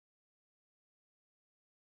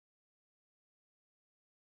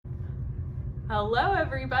Hello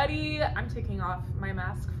everybody! I'm taking off my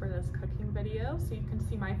mask for this cooking video so you can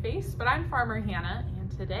see my face, but I'm Farmer Hannah, and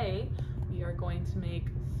today we are going to make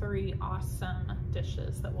 3 awesome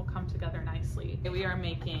dishes that will come together nicely. We are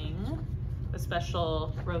making a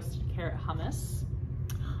special roasted carrot hummus.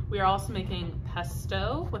 We are also making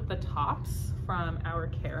pesto with the tops from our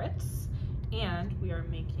carrots, and we are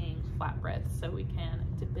making flatbreads so we can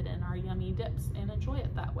dip it in our yummy dips and enjoy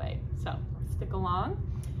it that way. So stick along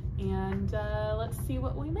and let's see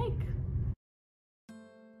what we make.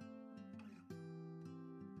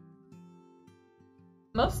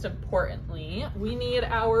 Most importantly, we need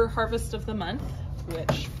our harvest of the month,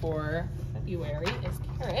 which for February is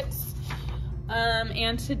carrots.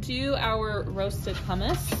 And to do our roasted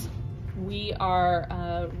hummus, we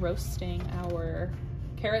are roasting our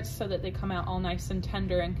carrots so that they come out all nice and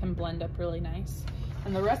tender and can blend up really nice.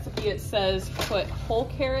 And the recipe, it says put whole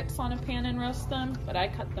carrots on a pan and roast them, but I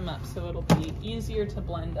cut them up so it'll be easier to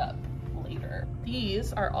blend up later.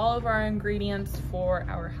 These are all of our ingredients for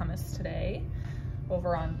our hummus today.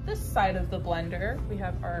 Over on this side of the blender, we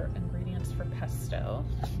have our ingredients for pesto.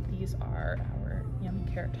 These are our yummy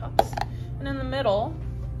carrot tops. And in the middle,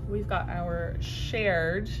 we've got our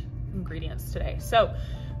shared ingredients today. So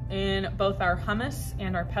in both our hummus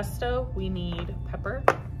and our pesto, we need pepper,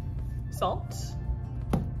 salt,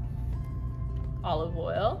 olive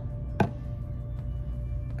oil,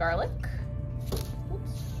 garlic,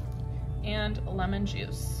 and lemon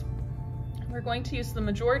juice. We're going to use the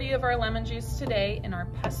majority of our lemon juice today in our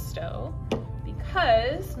pesto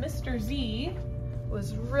because Mr. Z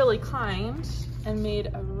was really kind and made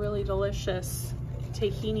a really delicious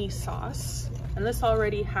tahini sauce. And this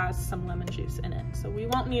already has some lemon juice in it, so we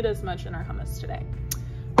won't need as much in our hummus today.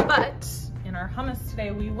 But in our hummus today,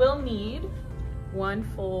 we will need 1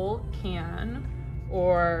 full can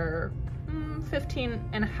or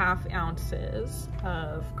 15.5 ounces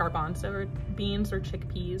of garbanzo beans or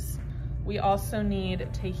chickpeas. We also need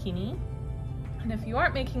tahini. And if you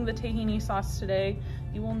aren't making the tahini sauce today,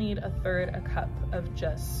 you will need 1/3 cup of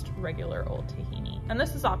just regular old tahini. And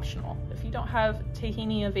this is optional. If you don't have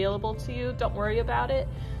tahini available to you, don't worry about it.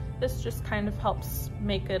 This just kind of helps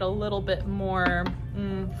make it a little bit more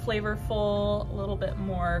flavorful, a little bit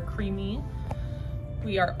more creamy.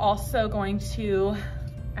 We are also going to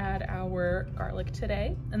add our garlic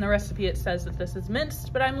today. In the recipe it says that this is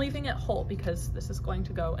minced, but I'm leaving it whole because this is going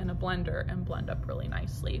to go in a blender and blend up really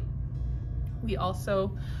nicely. We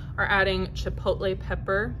also are adding chipotle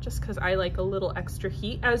pepper just because I like a little extra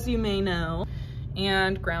heat, as you may know,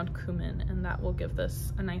 and ground cumin, and that will give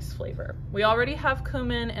this a nice flavor. We already have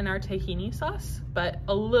cumin in our tahini sauce, but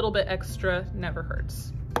a little bit extra never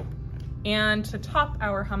hurts. And to top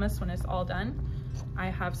our hummus when it's all done, I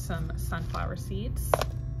have some sunflower seeds.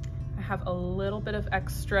 I have a little bit of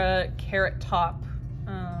extra carrot top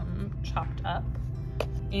chopped up.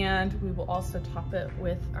 And we will also top it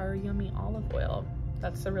with our yummy olive oil.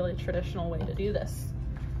 That's a really traditional way to do this.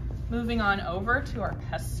 Moving on over to our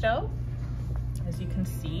pesto. As you can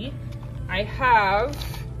see, I have,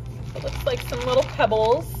 it looks like some little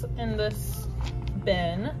pebbles in this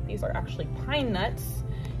bin. These are actually pine nuts,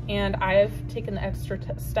 and I've taken the extra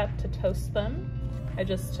step to toast them. I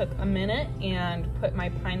just took a minute and put my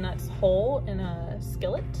pine nuts whole in a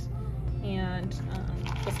skillet and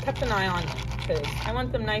just kept an eye on them because I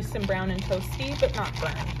want them nice and brown and toasty, but not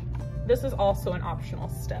burned. This is also an optional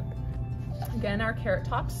step. Again, our carrot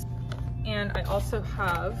tops. And I also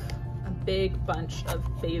have a big bunch of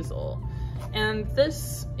basil. And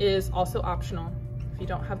this is also optional. If you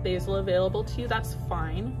don't have basil available to you, that's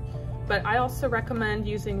fine. But I also recommend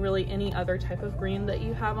using really any other type of green that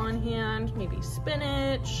you have on hand, maybe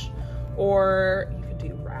spinach, or you could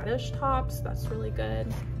do radish tops, that's really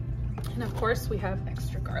good. And of course we have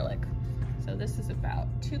extra garlic. So this is about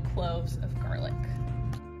 2 cloves of garlic.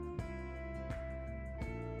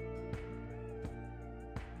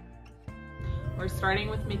 We're starting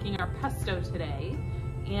with making our pesto today.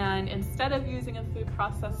 And instead of using a food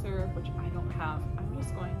processor, which I don't have, I'm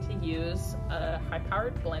just going to use a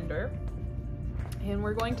high-powered blender. And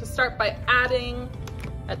we're going to start by adding,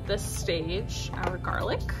 at this stage, our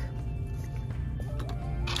garlic.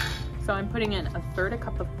 So I'm putting in 1/3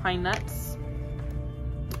 cup of pine nuts.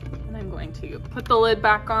 And I'm going to put the lid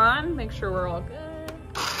back on, make sure we're all good.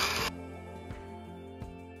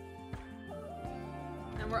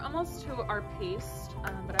 And we're almost to our paste,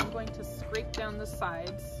 but I'm going to scrape down the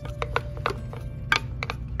sides.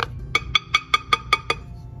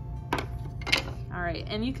 All right,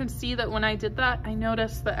 and you can see that when I did that, I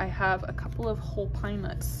noticed that I have a couple of whole pine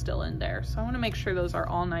nuts still in there. So I wanna make sure those are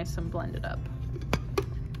all nice and blended up.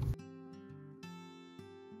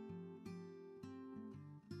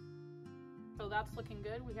 that's looking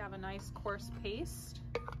good. We have a nice coarse paste.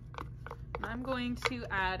 And I'm going to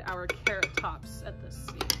add our carrot tops at this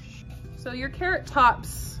stage. So your carrot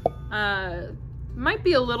tops might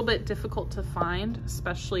be a little bit difficult to find,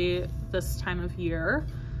 especially this time of year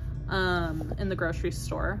in the grocery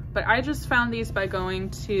store. But I just found these by going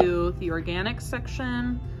to the organic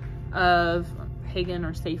section of Hagen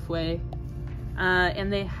or Safeway,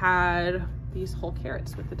 and they had these whole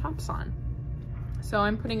carrots with the tops on. So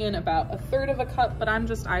I'm putting in about 1/3 of a cup, but I'm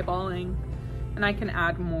just eyeballing, and I can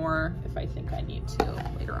add more if I think I need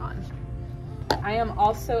to later on. I am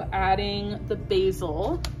also adding the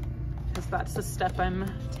basil, because that's the step I'm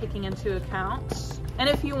taking into account. And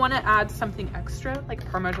if you want to add something extra, like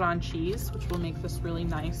Parmesan cheese, which will make this really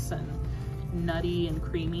nice and nutty and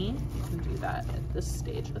creamy, you can do that at this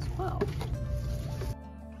stage as well.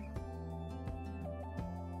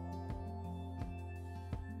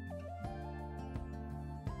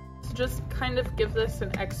 To just kind of give this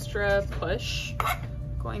an extra push, I'm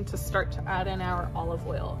going to start to add in our olive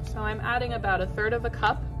oil. So I'm adding about 1/3 of a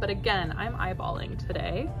cup, but again, I'm eyeballing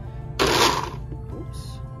today.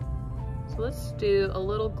 Oops. So let's do a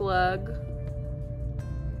little glug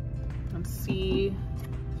and see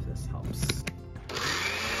if this helps.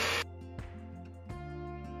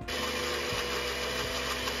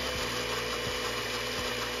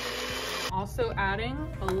 Also adding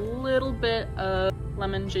a little bit of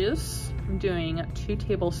lemon juice. I'm doing 2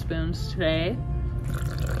 tablespoons today.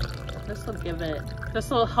 This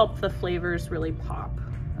will help the flavors really pop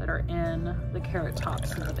that are in the carrot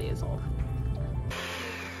tops and the basil.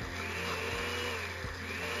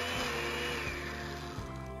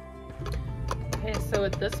 Okay, so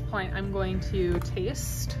at this point, I'm going to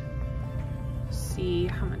taste, see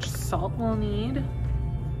how much salt we'll need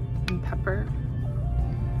and pepper.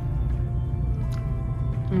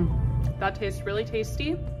 That tastes really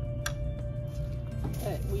tasty.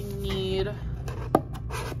 Okay, we need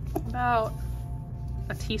about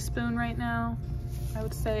a teaspoon right now, I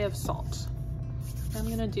would say, of salt. I'm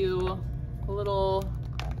gonna do a little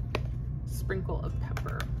sprinkle of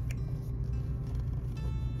pepper.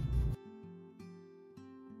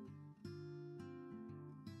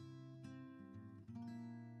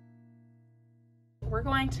 We're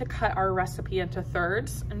going to cut our recipe into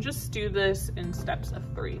thirds and just do this in steps of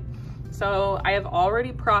 3. So I have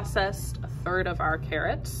already processed 1/3 of our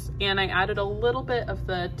carrots, and I added a little bit of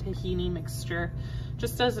the tahini mixture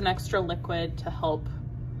just as an extra liquid to help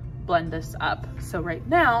blend this up. So right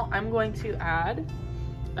now I'm going to add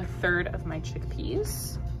 1/3 of my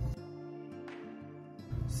chickpeas,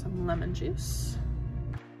 some lemon juice,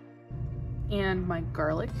 and my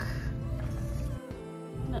garlic.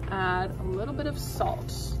 I'm gonna add a little bit of salt.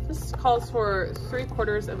 This calls for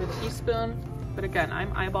 3/4 of a teaspoon, but again, I'm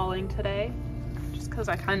eyeballing today just because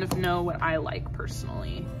I kind of know what I like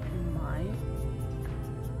personally in my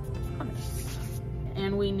hummus.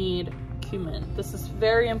 And we need cumin. This is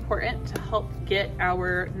very important to help get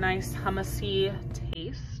our nice hummusy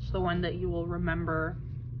taste, the one that you will remember.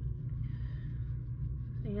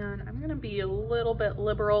 And I'm gonna be a little bit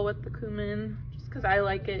liberal with the cumin just because I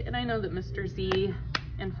like it, and I know that Mr. Z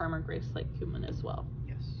and Farmer Grace like cumin as well.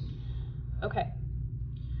 Yes. Okay.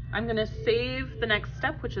 I'm gonna save the next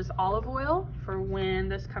step, which is olive oil, for when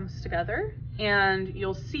this comes together, and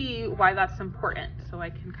you'll see why that's important. So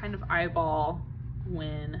I can kind of eyeball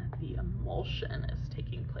when the emulsion is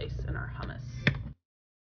taking place in our hummus.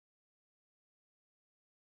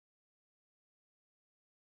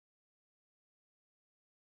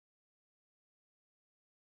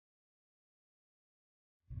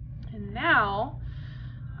 And now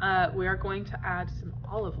we are going to add some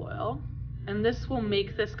olive oil, and this will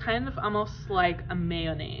make this kind of almost like a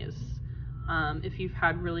mayonnaise. If you've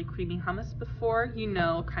had really creamy hummus before, you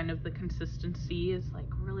know kind of the consistency is like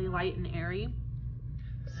really light and airy.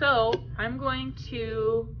 So I'm going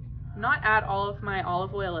to not add all of my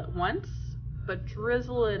olive oil at once, but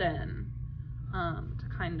drizzle it in to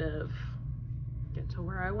kind of get to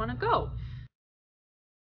where I want to go.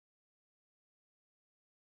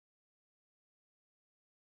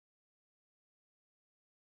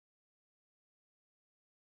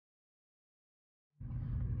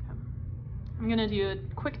 I'm gonna do a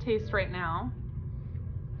quick taste right now.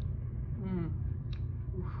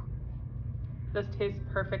 This tastes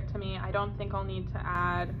perfect to me. I don't think I'll need to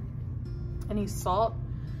add any salt.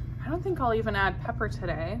 I don't think I'll even add pepper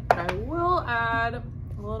today, but I will add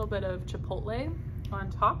a little bit of chipotle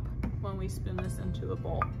on top when we spoon this into a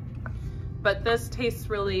bowl. But this tastes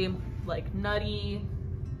really like nutty.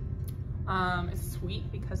 It's sweet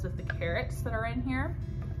because of the carrots that are in here.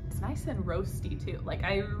 It's nice and roasty too. Like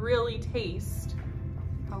I really taste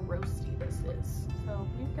how roasty this is. So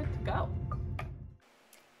we're good to go.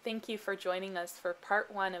 Thank you for joining us for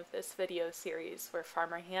part 1 of this video series where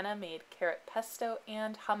Farmer Hannah made carrot pesto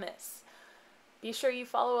and hummus. Be sure you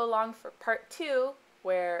follow along for part 2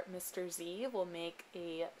 where Mr. Z will make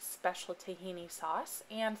a special tahini sauce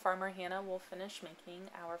and Farmer Hannah will finish making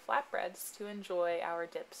our flatbreads to enjoy our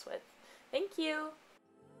dips with. Thank you!